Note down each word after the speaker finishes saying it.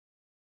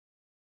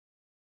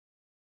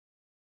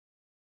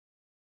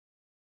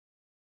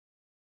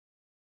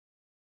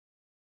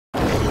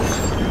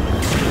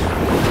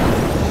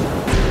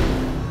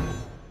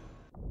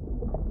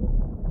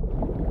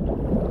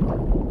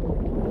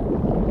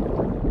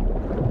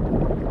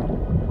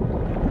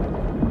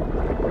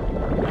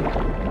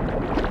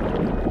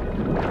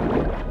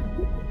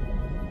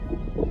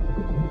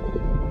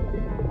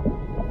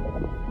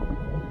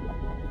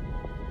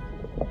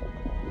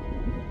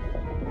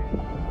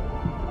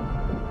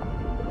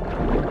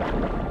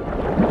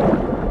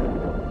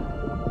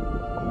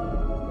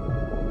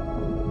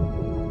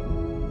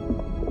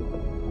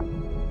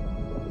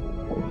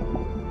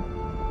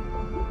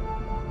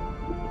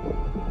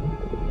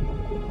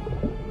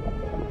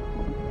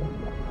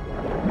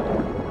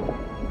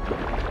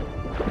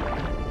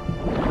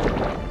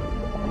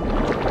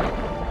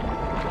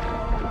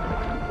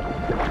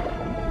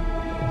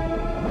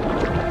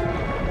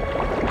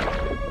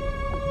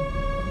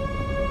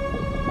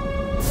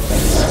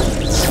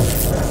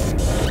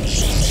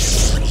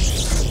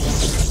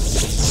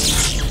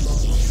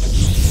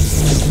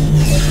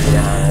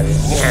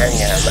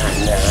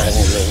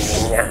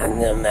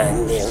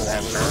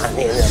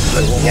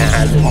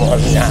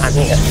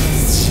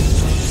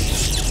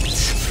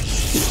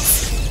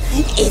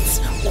It's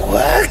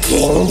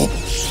working.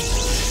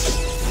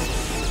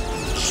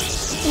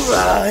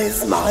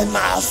 Rise, my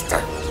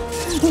master.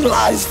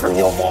 Rise from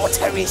your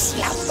watery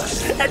slumber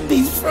and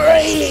be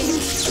free.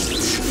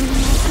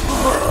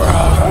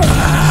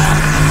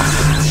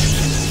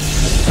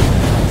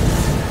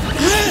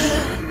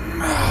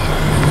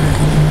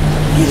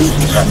 You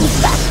come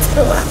back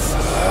to us.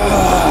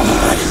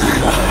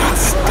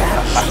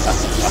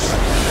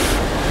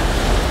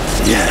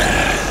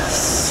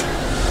 Yes,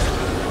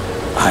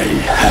 I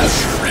have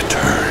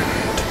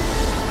returned.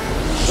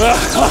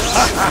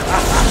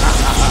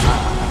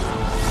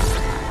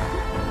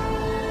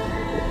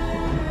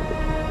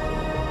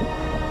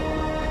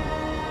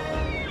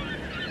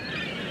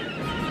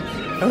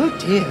 Oh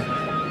dear.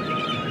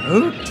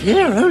 Oh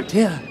dear, oh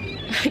dear.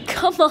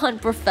 Come on,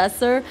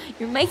 Professor.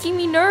 You're making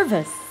me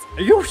nervous.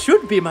 You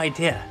should be, my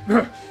dear.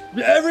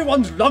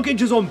 Everyone's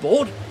luggage is on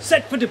board,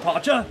 set for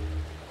departure.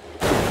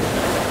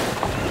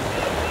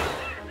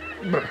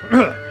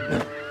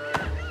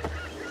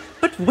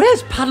 But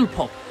where's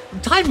Paddlepop?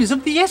 Time is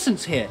of the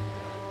essence here.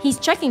 He's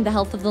checking the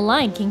health of the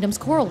Lion Kingdom's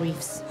coral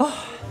reefs.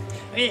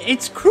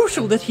 It's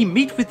crucial that he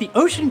meet with the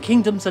Ocean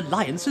Kingdom's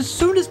alliance as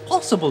soon as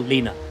possible,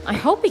 Lena. I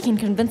hope we can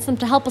convince them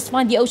to help us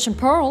find the ocean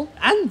pearl.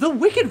 And the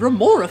wicked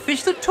remora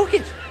fish that took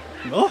it.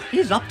 Oh,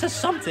 he's up to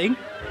something.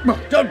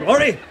 Don't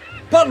worry.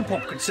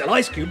 Paddlepop can sell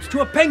ice cubes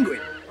to a penguin.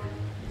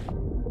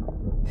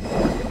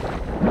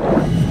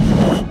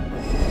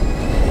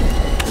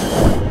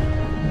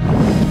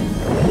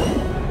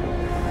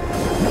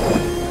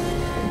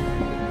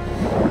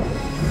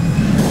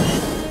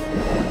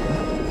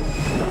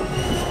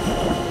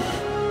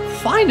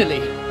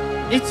 Finally,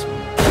 it's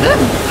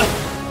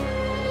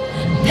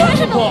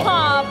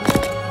Paddlepop!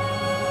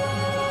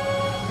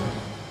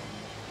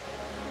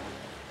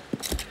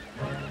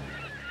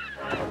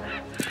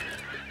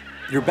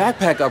 Your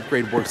backpack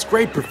upgrade works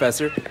great,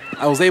 Professor.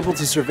 I was able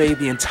to survey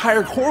the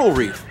entire coral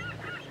reef.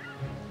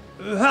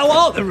 How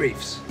are the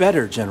reefs?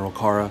 Better, General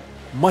Kara.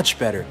 Much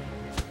better.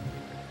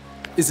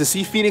 Is the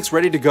Sea Phoenix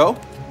ready to go?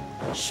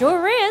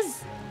 Sure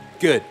is.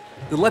 Good.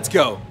 Then let's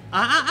go.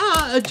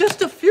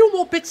 Just a few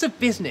more bits of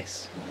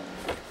business.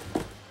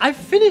 I've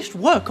finished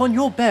work on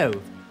your bow.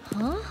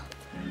 Huh?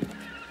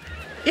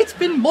 It's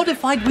been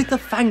modified with the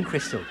Fang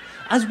Crystal,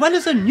 as well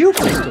as a new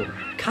crystal,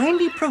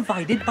 kindly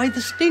provided by the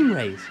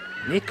Stingrays.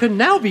 It can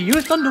now be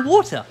used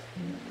underwater.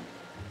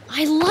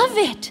 I love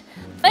it.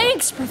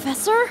 Thanks,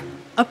 Professor.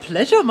 A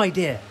pleasure, my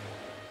dear.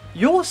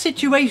 Your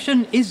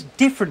situation is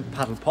different,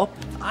 Paddlepop.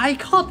 I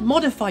can't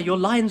modify your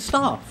lion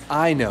staff.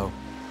 I know.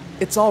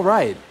 It's all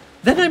right.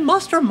 Then I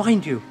must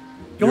remind you,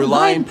 Your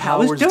lion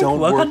powers don't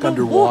work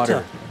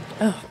underwater.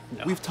 Oh,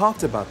 no. We've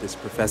talked about this,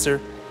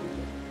 Professor.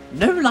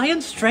 No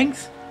lion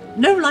strength,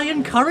 no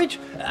lion courage,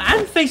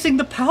 and facing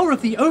the power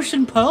of the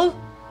ocean pearl?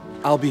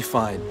 I'll be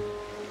fine.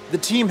 The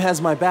team has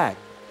my back.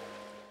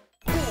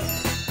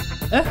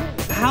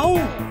 How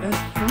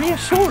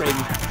reassuring.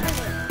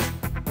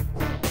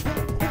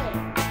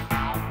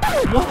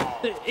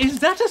 What? Is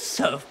that a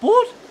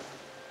surfboard?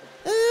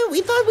 We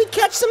thought we'd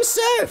catch some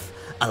surf.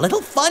 A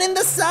little fun in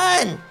the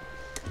sun.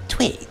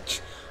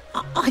 Twitch,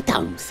 I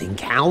don't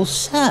think owls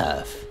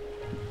surf.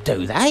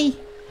 Do they?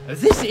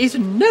 This is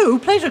no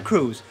pleasure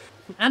cruise.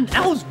 And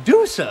owls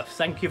do surf,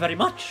 thank you very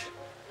much.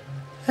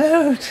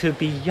 Oh, to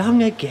be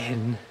young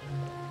again.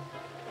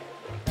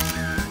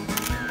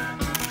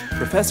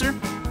 Professor?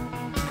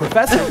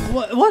 Professor?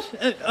 What?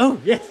 Oh,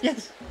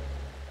 yes.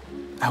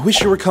 I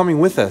wish you were coming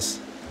with us.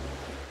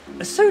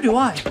 So do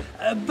I.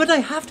 But I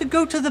have to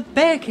go to the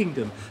Bear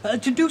Kingdom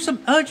to do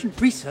some urgent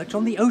research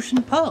on the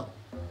ocean pearl.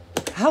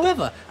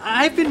 However,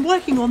 I've been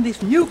working on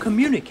this new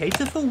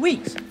communicator for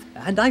weeks,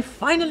 and I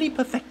finally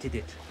perfected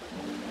it.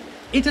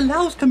 It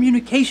allows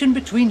communication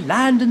between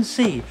land and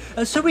sea,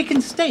 so we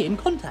can stay in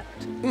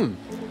contact.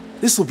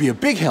 This will be a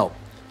big help.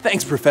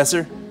 Thanks,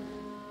 Professor.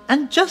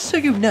 And just so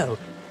you know,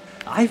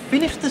 I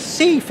finished the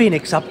Sea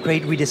Phoenix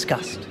upgrade we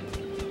discussed.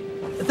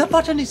 The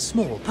button is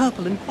small,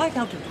 purple, and quite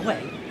out of the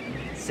way.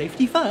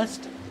 Safety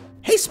first.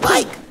 Hey,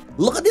 Spike,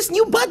 look at this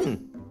new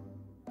button.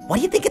 What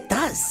do you think it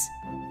does?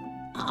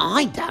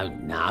 I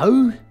don't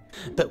know,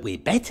 but we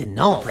better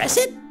not. Press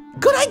it?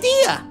 Good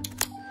idea.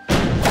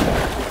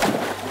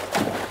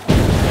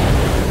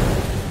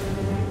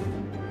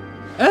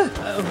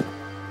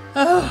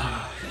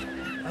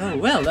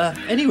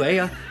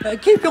 Anyway,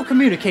 keep your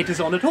communicators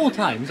on at all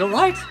times, all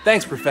right?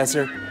 Thanks,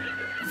 Professor,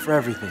 for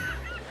everything.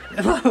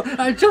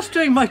 I'm just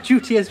doing my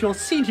duty as your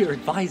senior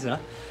advisor,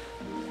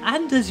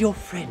 and as your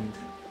friend.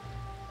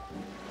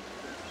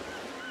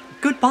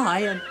 Goodbye,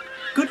 and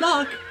good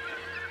luck.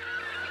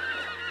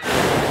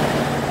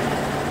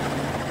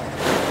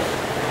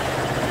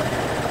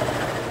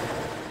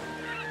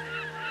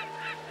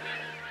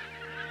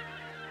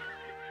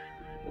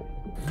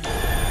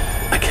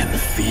 I can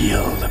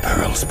feel the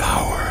pearl's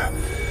power.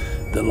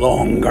 The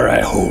longer I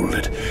hold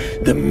it,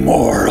 the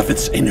more of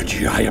its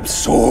energy I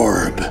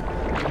absorb.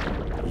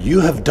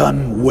 You have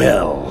done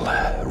well,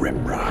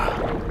 Rimra.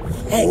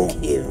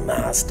 Thank you,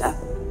 Master.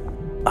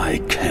 I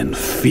can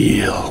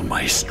feel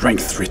my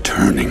strength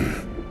returning.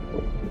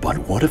 But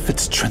what of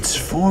its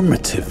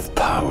transformative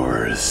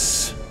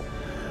powers?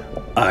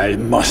 I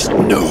must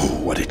know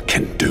what it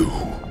can do.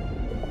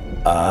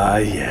 Ah,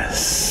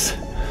 yes.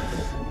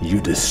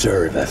 You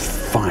deserve a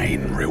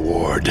fine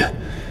reward.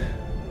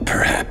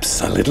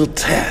 Perhaps a little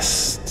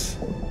test.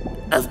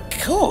 Of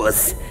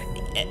course.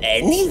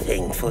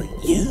 Anything for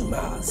you,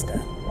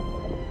 Master.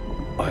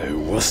 I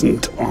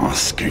wasn't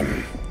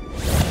asking.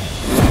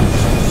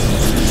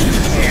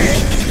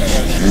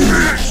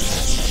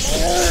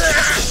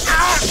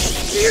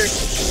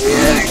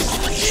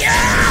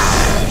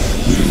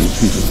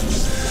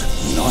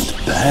 Not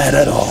bad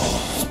at all.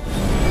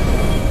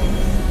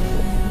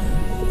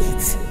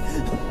 It's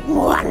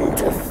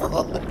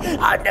wonderful.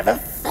 I've never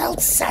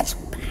felt such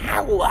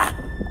power.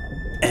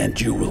 And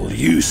you will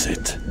use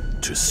it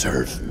to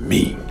serve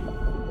me.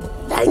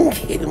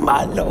 Thank you,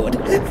 my lord.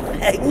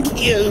 Thank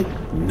you.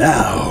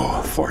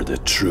 Now for the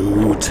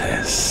true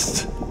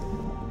test.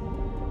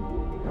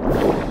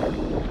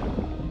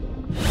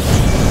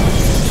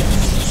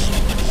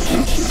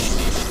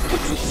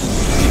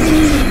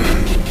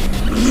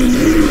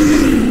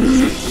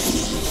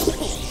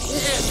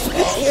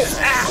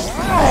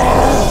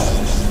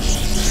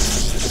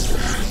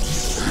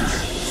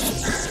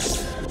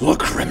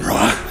 Look,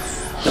 Rimra,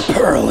 the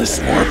pearl is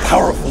more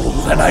powerful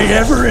than I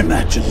ever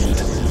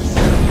imagined.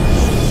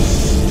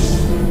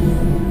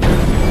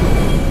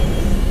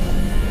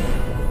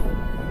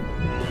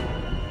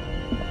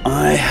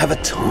 I have a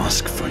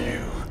task for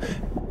you.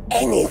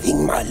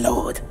 Anything, my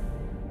lord.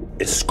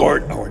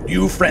 Escort our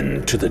new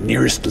friend to the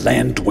nearest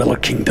land dweller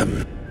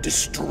kingdom.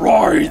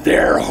 Destroy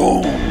their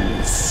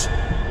homes.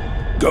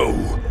 Go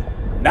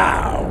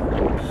now.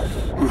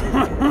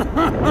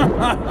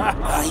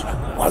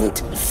 I won't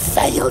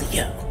fail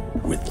you.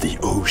 With the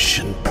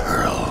ocean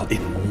pearl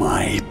in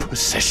my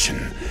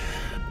possession,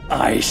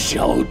 I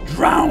shall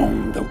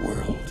drown the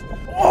world.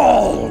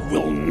 All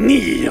will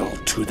kneel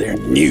to their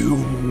new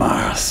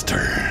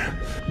master,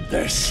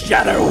 the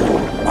Shadow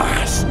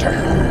Master.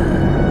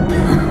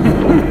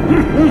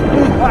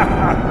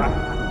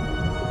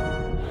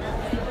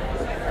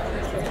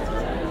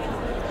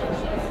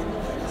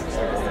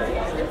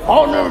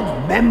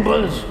 Honored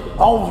members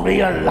of the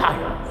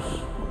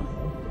Alliance,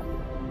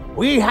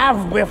 we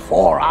have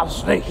before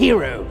us the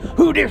hero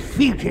who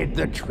defeated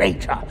the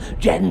traitor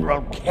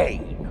General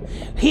Kane,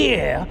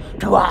 here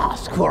to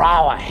ask for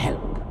our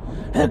help,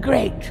 the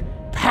great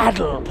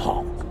Paddle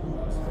Pop.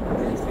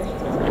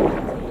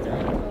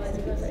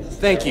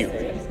 Thank you.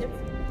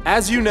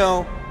 As you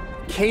know,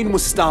 Kane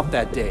was stopped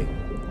that day.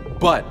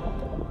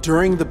 But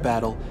during the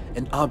battle,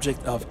 an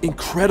object of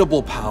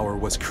incredible power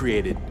was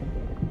created.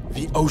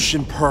 The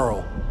Ocean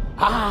Pearl.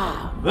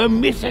 Ah, the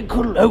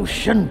mythical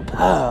Ocean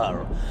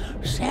Pearl,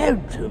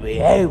 said to be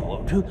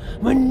able to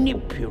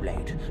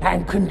manipulate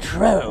and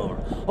control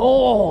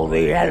all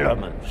the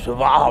elements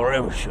of our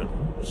oceans.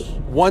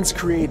 Once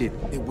created,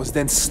 it was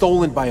then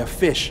stolen by a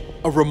fish,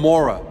 a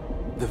remora,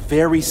 the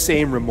very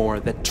same remora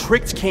that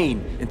tricked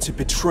Kane into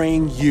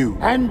betraying you.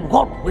 And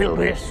what will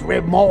this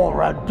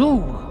remora do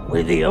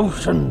with the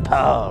Ocean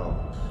Pearl?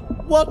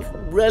 What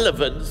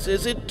relevance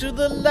is it to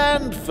the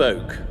land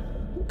folk?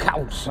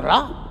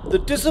 Counselor? The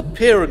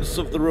disappearance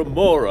of the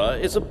remora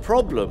is a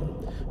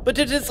problem, but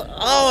it is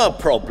our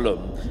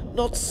problem,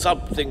 not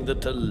something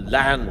that a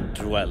land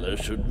dweller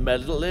should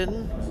meddle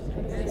in.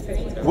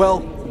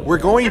 Well, we're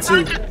going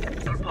to...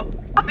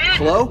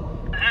 Hello?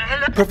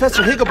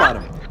 Professor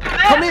Higglebottom,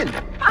 come in!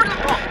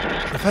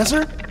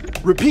 Professor?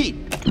 Repeat!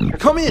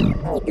 Come in!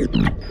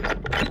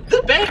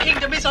 The Bear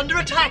Kingdom is under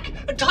attack!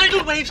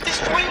 Tidal waves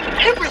destroying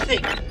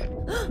everything!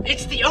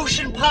 It's the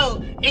Ocean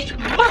Pearl! It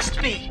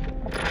must be!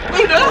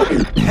 Oh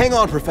no! Hang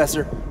on,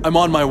 Professor. I'm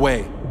on my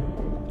way.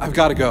 I've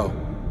got to go.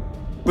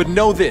 But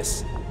know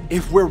this.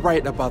 If we're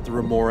right about the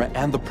remora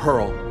and the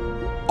pearl,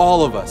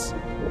 all of us,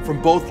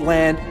 from both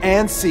land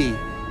and sea,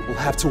 will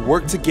have to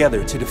work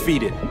together to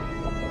defeat it.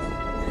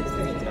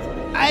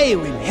 I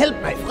will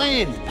help my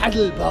friend,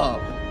 Paddle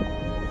Bob.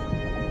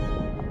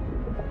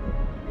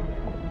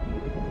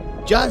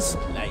 Just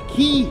like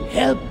he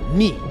helped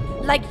me.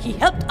 Like he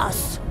helped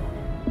us.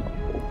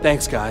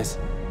 Thanks, guys.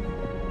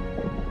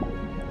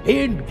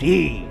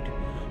 Indeed,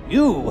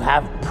 you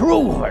have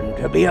proven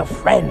to be a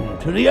friend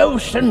to the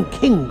Ocean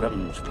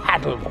Kingdom's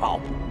Paddle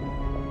Pop.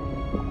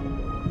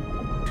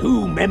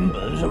 2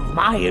 members of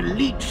my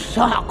elite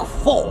Shark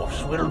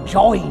force will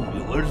join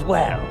you as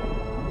well.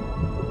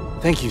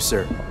 Thank you,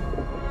 sir.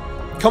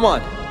 Come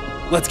on,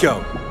 let's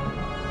go.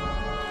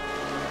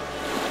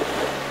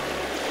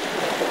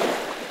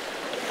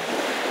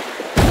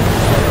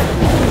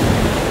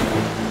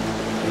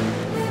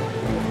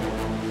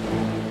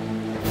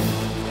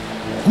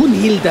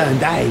 Gunhilda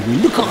and I will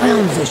look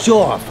around the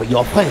shore for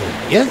your friend,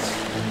 yes?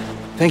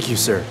 Thank you,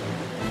 sir.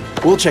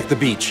 We'll check the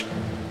beach.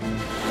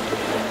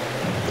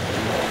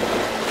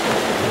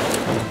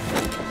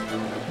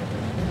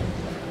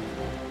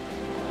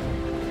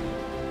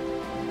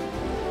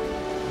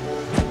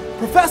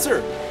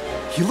 Professor!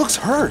 He looks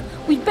hurt.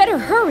 We'd better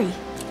hurry.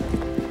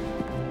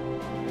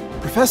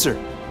 Professor,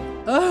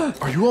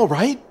 are you all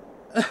right?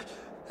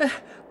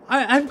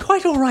 I'm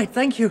quite all right,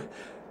 thank you.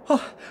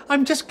 Oh,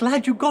 I'm just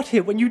glad you got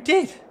here when you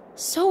did.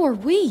 So are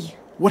we.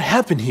 What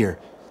happened here?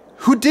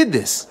 Who did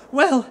this?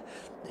 Well,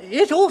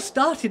 it all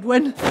started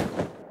when...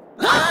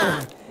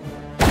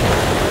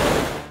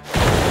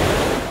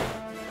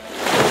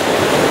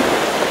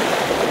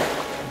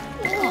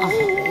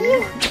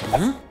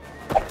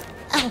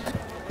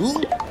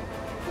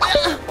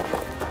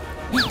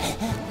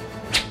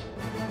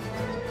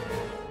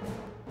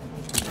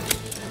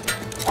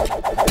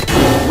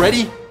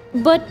 Ready?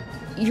 But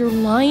your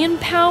lion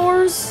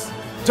powers?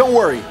 Don't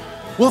worry.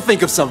 We'll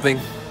think of something.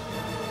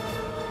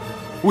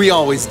 We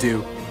always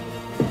do.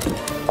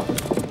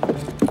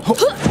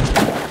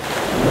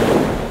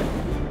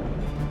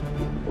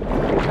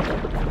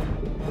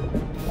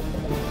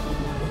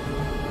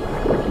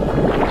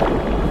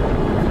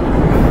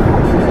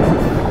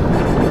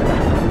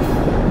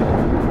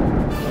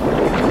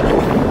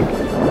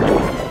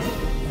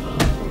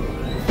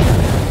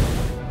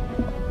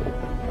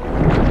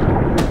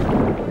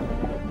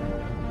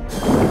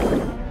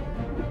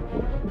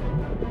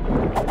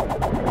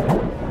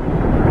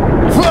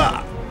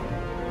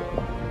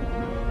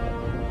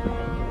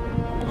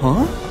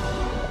 Huh?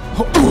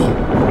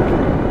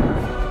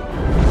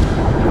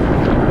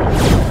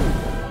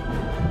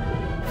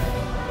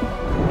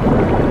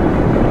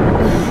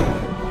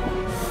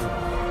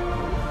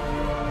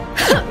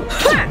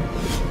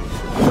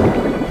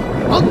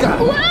 Olga,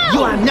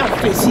 you are now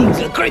facing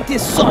the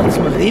greatest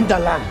swordsman in the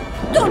land.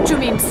 Don't you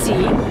mean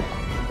see?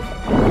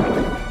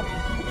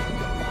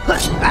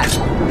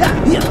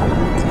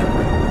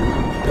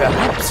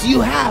 Perhaps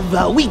you have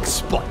a weak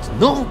spot,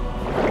 no?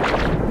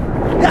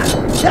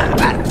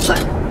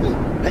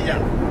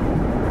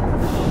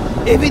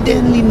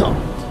 Evidently not.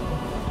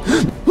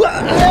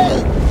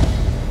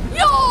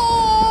 Yo!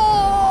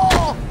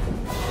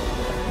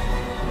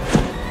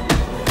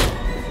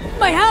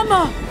 My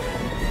hammer!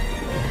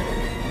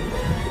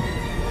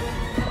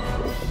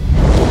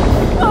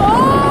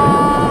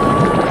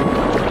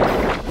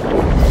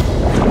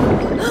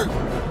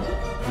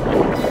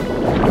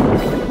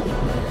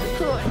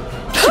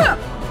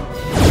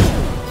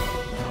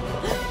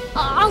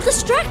 I'll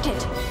distract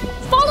it.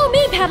 Follow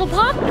me,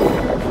 Paddlepop.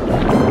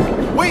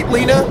 Wait,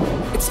 Lena!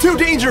 It's too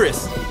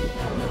dangerous!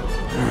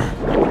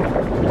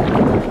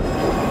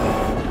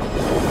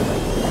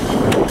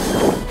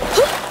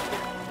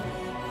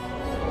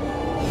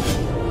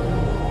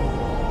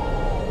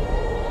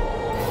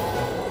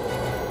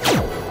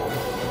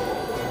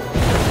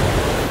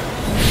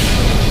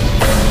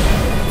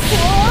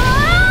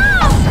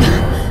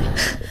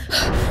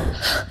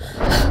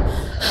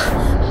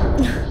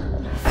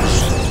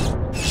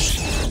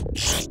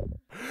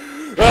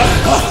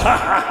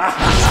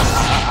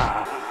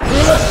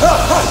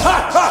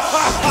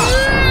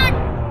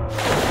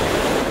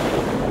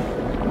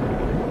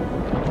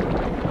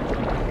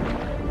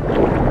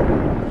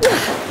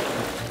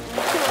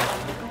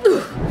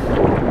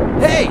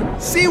 Hey,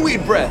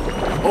 seaweed breath!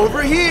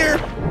 Over here!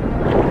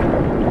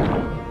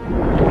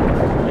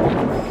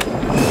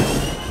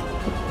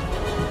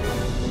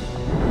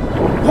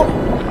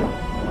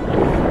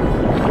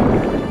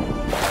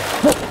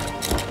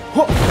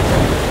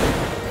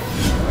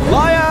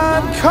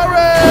 Lion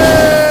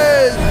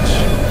courage!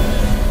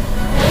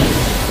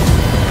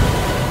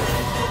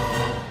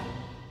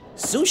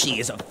 Sushi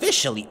is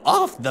officially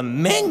off the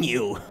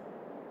menu.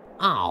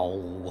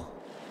 Ow.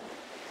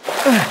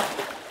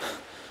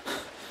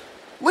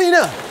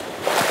 Lena!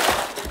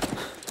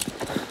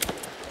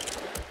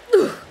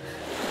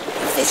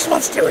 This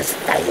monster has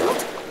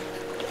failed.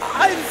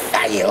 I've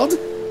failed.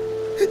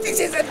 This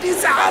is a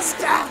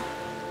disaster.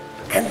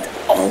 And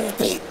all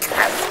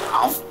because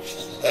of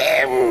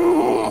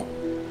him.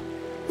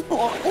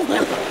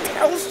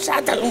 Tell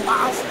Shadow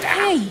Master.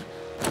 Hey,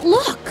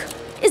 look!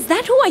 Is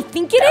that who I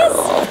think it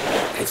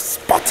is? They've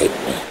spotted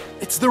me.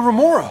 It's the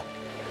Remora!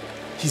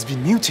 He's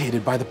been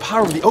mutated by the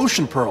power of the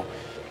Ocean Pearl.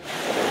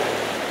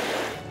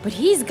 But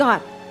he's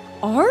got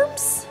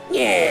arms?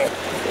 Yeah,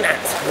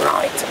 that's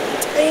right.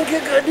 Take a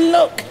good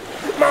look.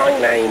 My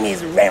name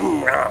is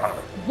Remra.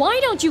 Why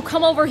don't you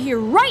come over here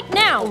right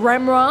now,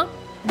 Remra?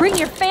 Bring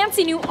your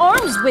fancy new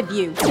arms with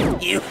you.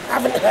 You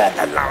haven't heard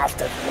the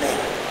last of me.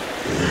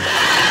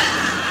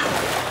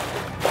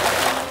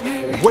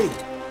 Wait,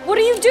 What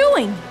are you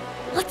doing?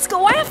 Let's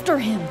go after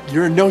him.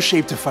 you're in no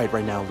shape to fight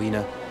right now,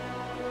 Lena.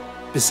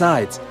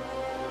 Besides,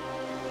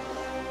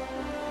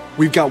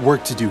 we've got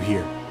work to do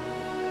here.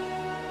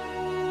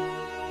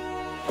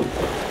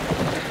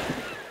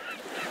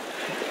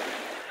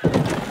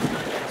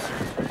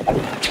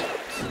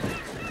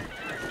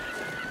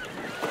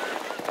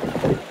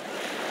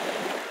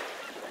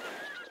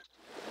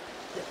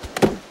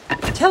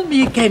 Tell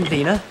me again,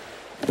 Lena.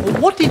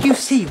 What did you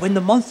see when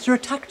the monster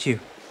attacked you?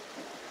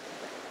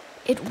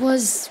 It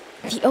was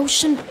the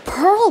Ocean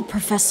Pearl,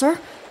 Professor.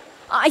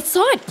 I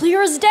saw it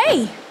clear as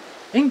day.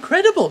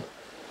 Incredible!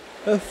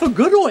 For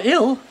good or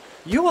ill,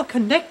 you are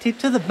connected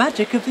to the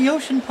magic of the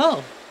Ocean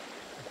Pearl.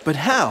 But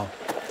how?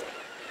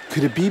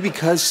 Could it be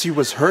because she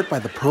was hurt by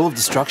the Pearl of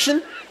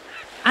Destruction?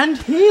 And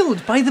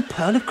healed by the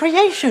Pearl of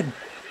Creation,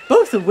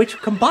 both of which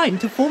combine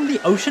to form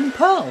the Ocean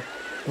Pearl.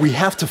 We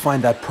have to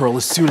find that pearl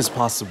as soon as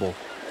possible.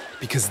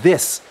 Because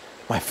this,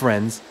 my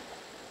friends,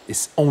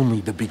 is only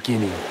the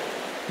beginning.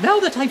 Now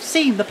that I've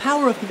seen the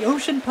power of the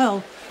Ocean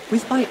Pearl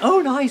with my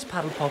own eyes,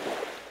 Paddlepop,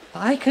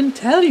 I can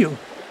tell you,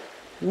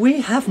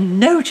 we have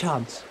no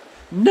chance.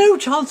 No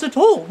chance at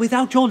all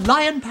without your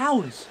lion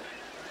powers.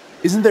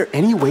 Isn't there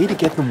any way to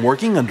get them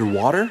working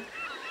underwater?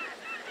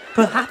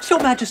 Perhaps, Your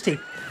Majesty.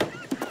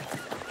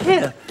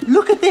 Here,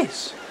 look at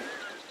this.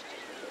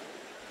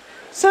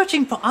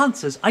 Searching for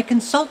answers, I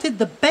consulted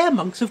the bear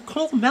monks of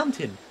Claw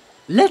Mountain.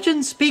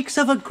 Legend speaks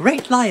of a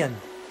great lion,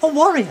 a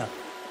warrior,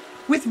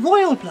 with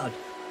royal blood,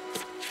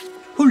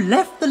 who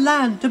left the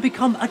land to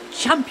become a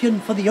champion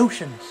for the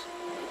oceans.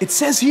 It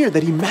says here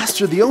that he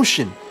mastered the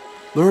ocean,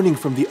 learning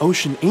from the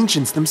ocean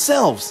ancients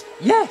themselves.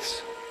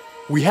 Yes.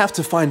 We have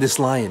to find this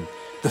lion.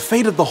 The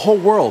fate of the whole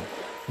world,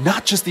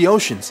 not just the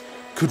oceans,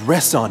 could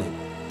rest on it.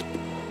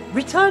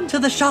 Return to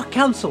the Shark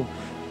Council.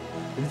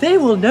 They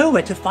will know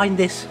where to find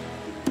this.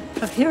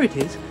 Here it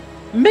is.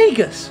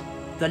 Magus,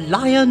 the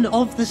Lion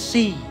of the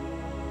Sea.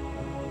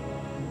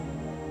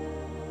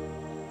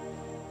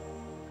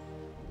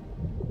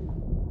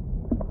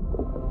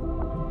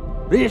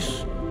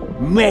 This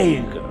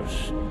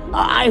Magus,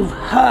 I've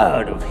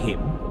heard of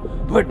him,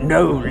 but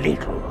know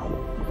little.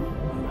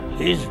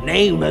 His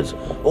name has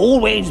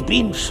always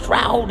been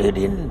shrouded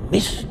in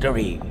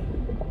mystery.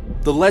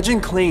 The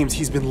legend claims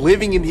he's been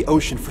living in the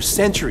ocean for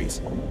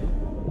centuries.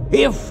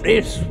 If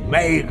this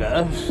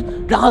Magus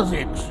does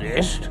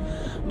exist,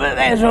 but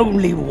there's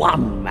only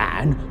one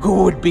man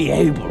who would be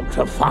able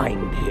to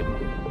find him.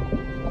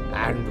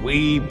 And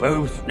we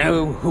both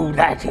know who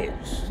that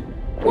is.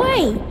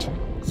 Wait,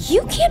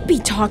 you can't be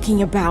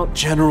talking about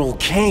General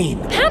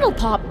Kane.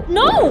 Paddlepop.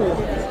 No!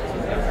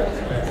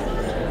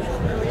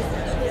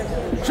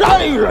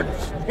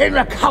 Silence in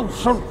the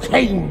council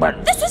chamber!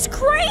 This is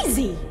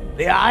crazy!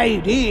 The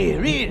idea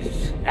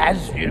is,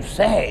 as you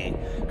say,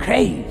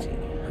 crazy.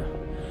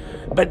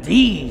 But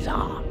these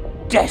are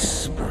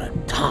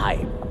desperate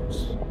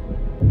times.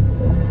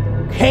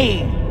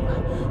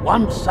 Kane,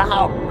 once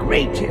our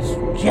greatest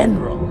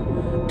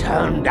general,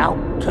 turned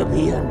out to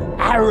be an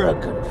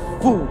arrogant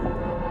fool.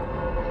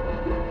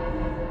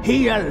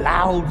 He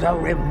allowed the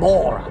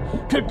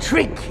Remora to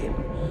trick him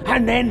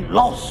and then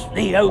lost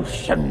the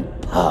Ocean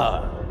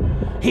Pearl.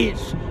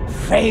 His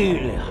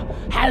failure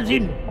has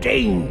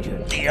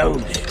endangered the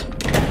ocean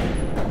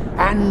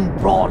and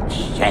brought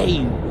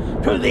shame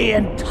to the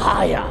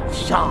entire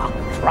shark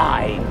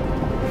tribe.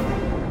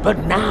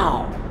 But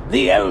now,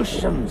 the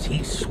oceans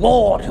he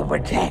swore to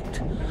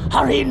protect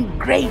are in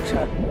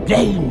greater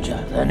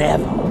danger than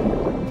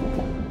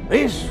ever.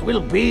 This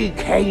will be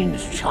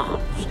Kane's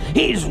chance,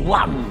 his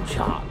one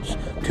chance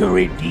to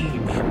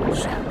redeem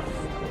himself.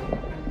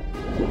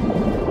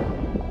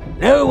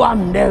 No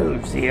one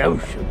knows the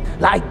ocean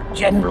like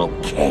General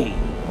Kane.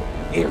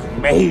 If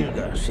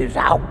Magus is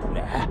out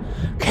there,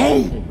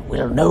 Kane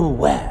will know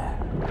where.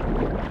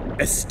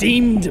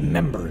 Esteemed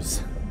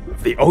members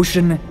of the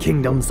Ocean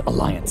Kingdoms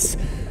Alliance,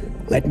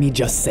 let me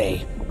just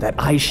say that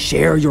I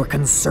share your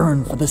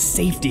concern for the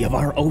safety of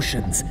our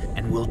oceans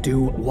and will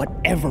do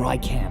whatever I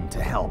can to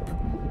help.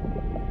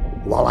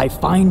 While I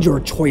find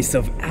your choice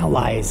of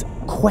allies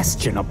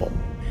questionable,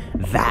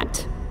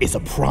 that is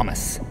a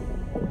promise.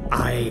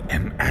 I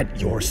am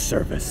at your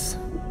service.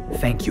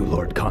 Thank you,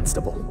 Lord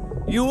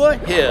Constable. You are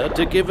here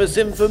to give us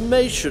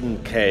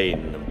information,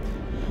 Kane.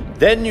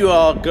 Then you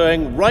are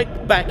going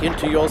right back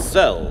into your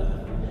cell.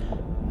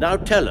 Now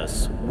tell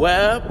us,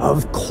 where...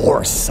 Of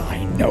course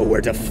I know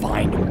where to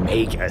find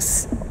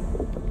Magus.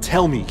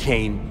 Tell me,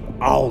 Kane.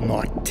 I'll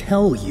not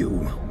tell you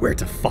where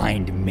to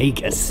find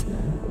Magus.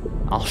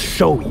 I'll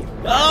show you.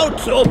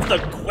 Out of the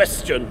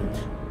question!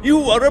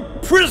 You are a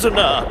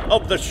prisoner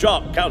of the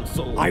Shark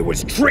Council! I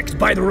was tricked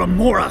by the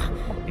Remora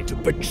into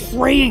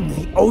betraying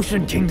the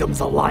Ocean Kingdoms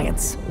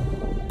Alliance.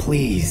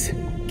 Please,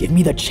 give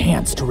me the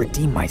chance to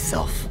redeem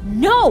myself.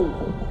 No!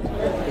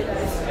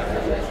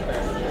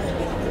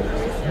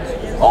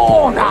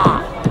 Order!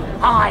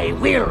 I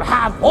will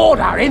have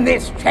order in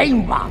this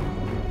chamber!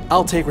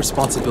 I'll take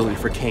responsibility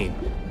for Kane,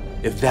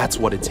 if that's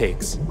what it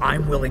takes.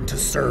 I'm willing to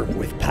serve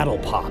with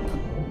Paddlepop,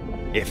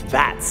 if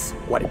that's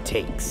what it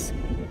takes.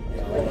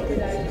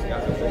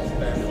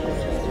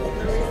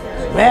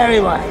 Very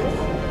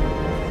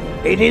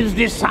well. It is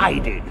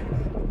decided.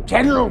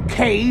 General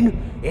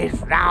Kane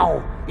is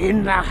now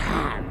in the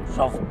hands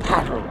of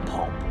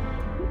Paddlepop.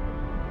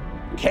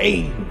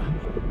 Kane,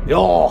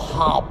 your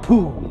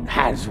harpoon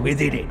has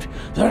within it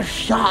the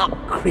shark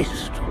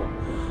crystal,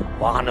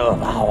 one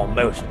of our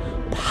most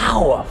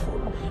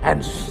powerful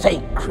and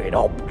sacred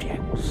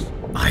objects.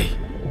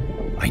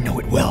 I know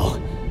it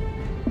well.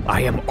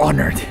 I am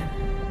honored.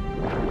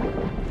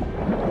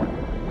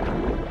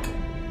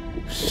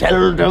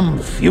 Seldom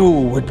few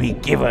would be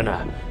given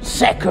a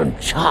second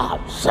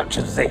chance such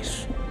as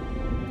this.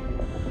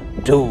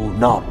 Do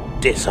not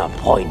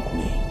disappoint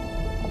me.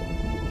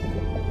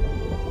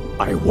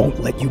 I won't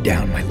let you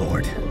down, my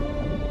lord.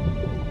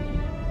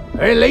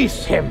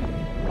 Release him.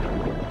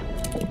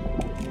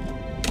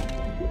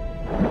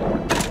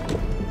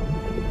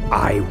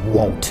 I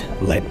won't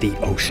let the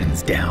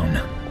oceans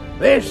down.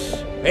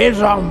 This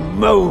is a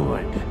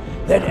moment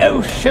that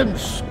ocean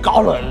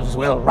scholars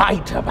will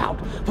write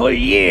about for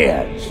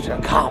years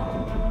to come.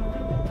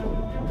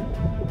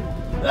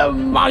 The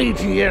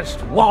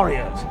mightiest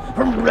warriors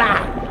from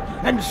land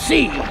and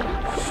sea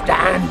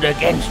stand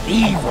against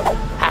evil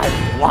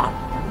as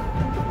one.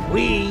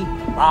 We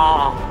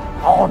are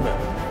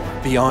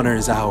honored. The honor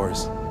is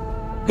ours.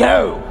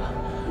 Go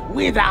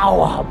with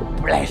our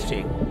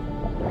blessing.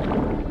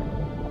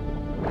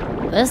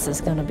 This is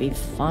gonna be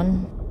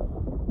fun.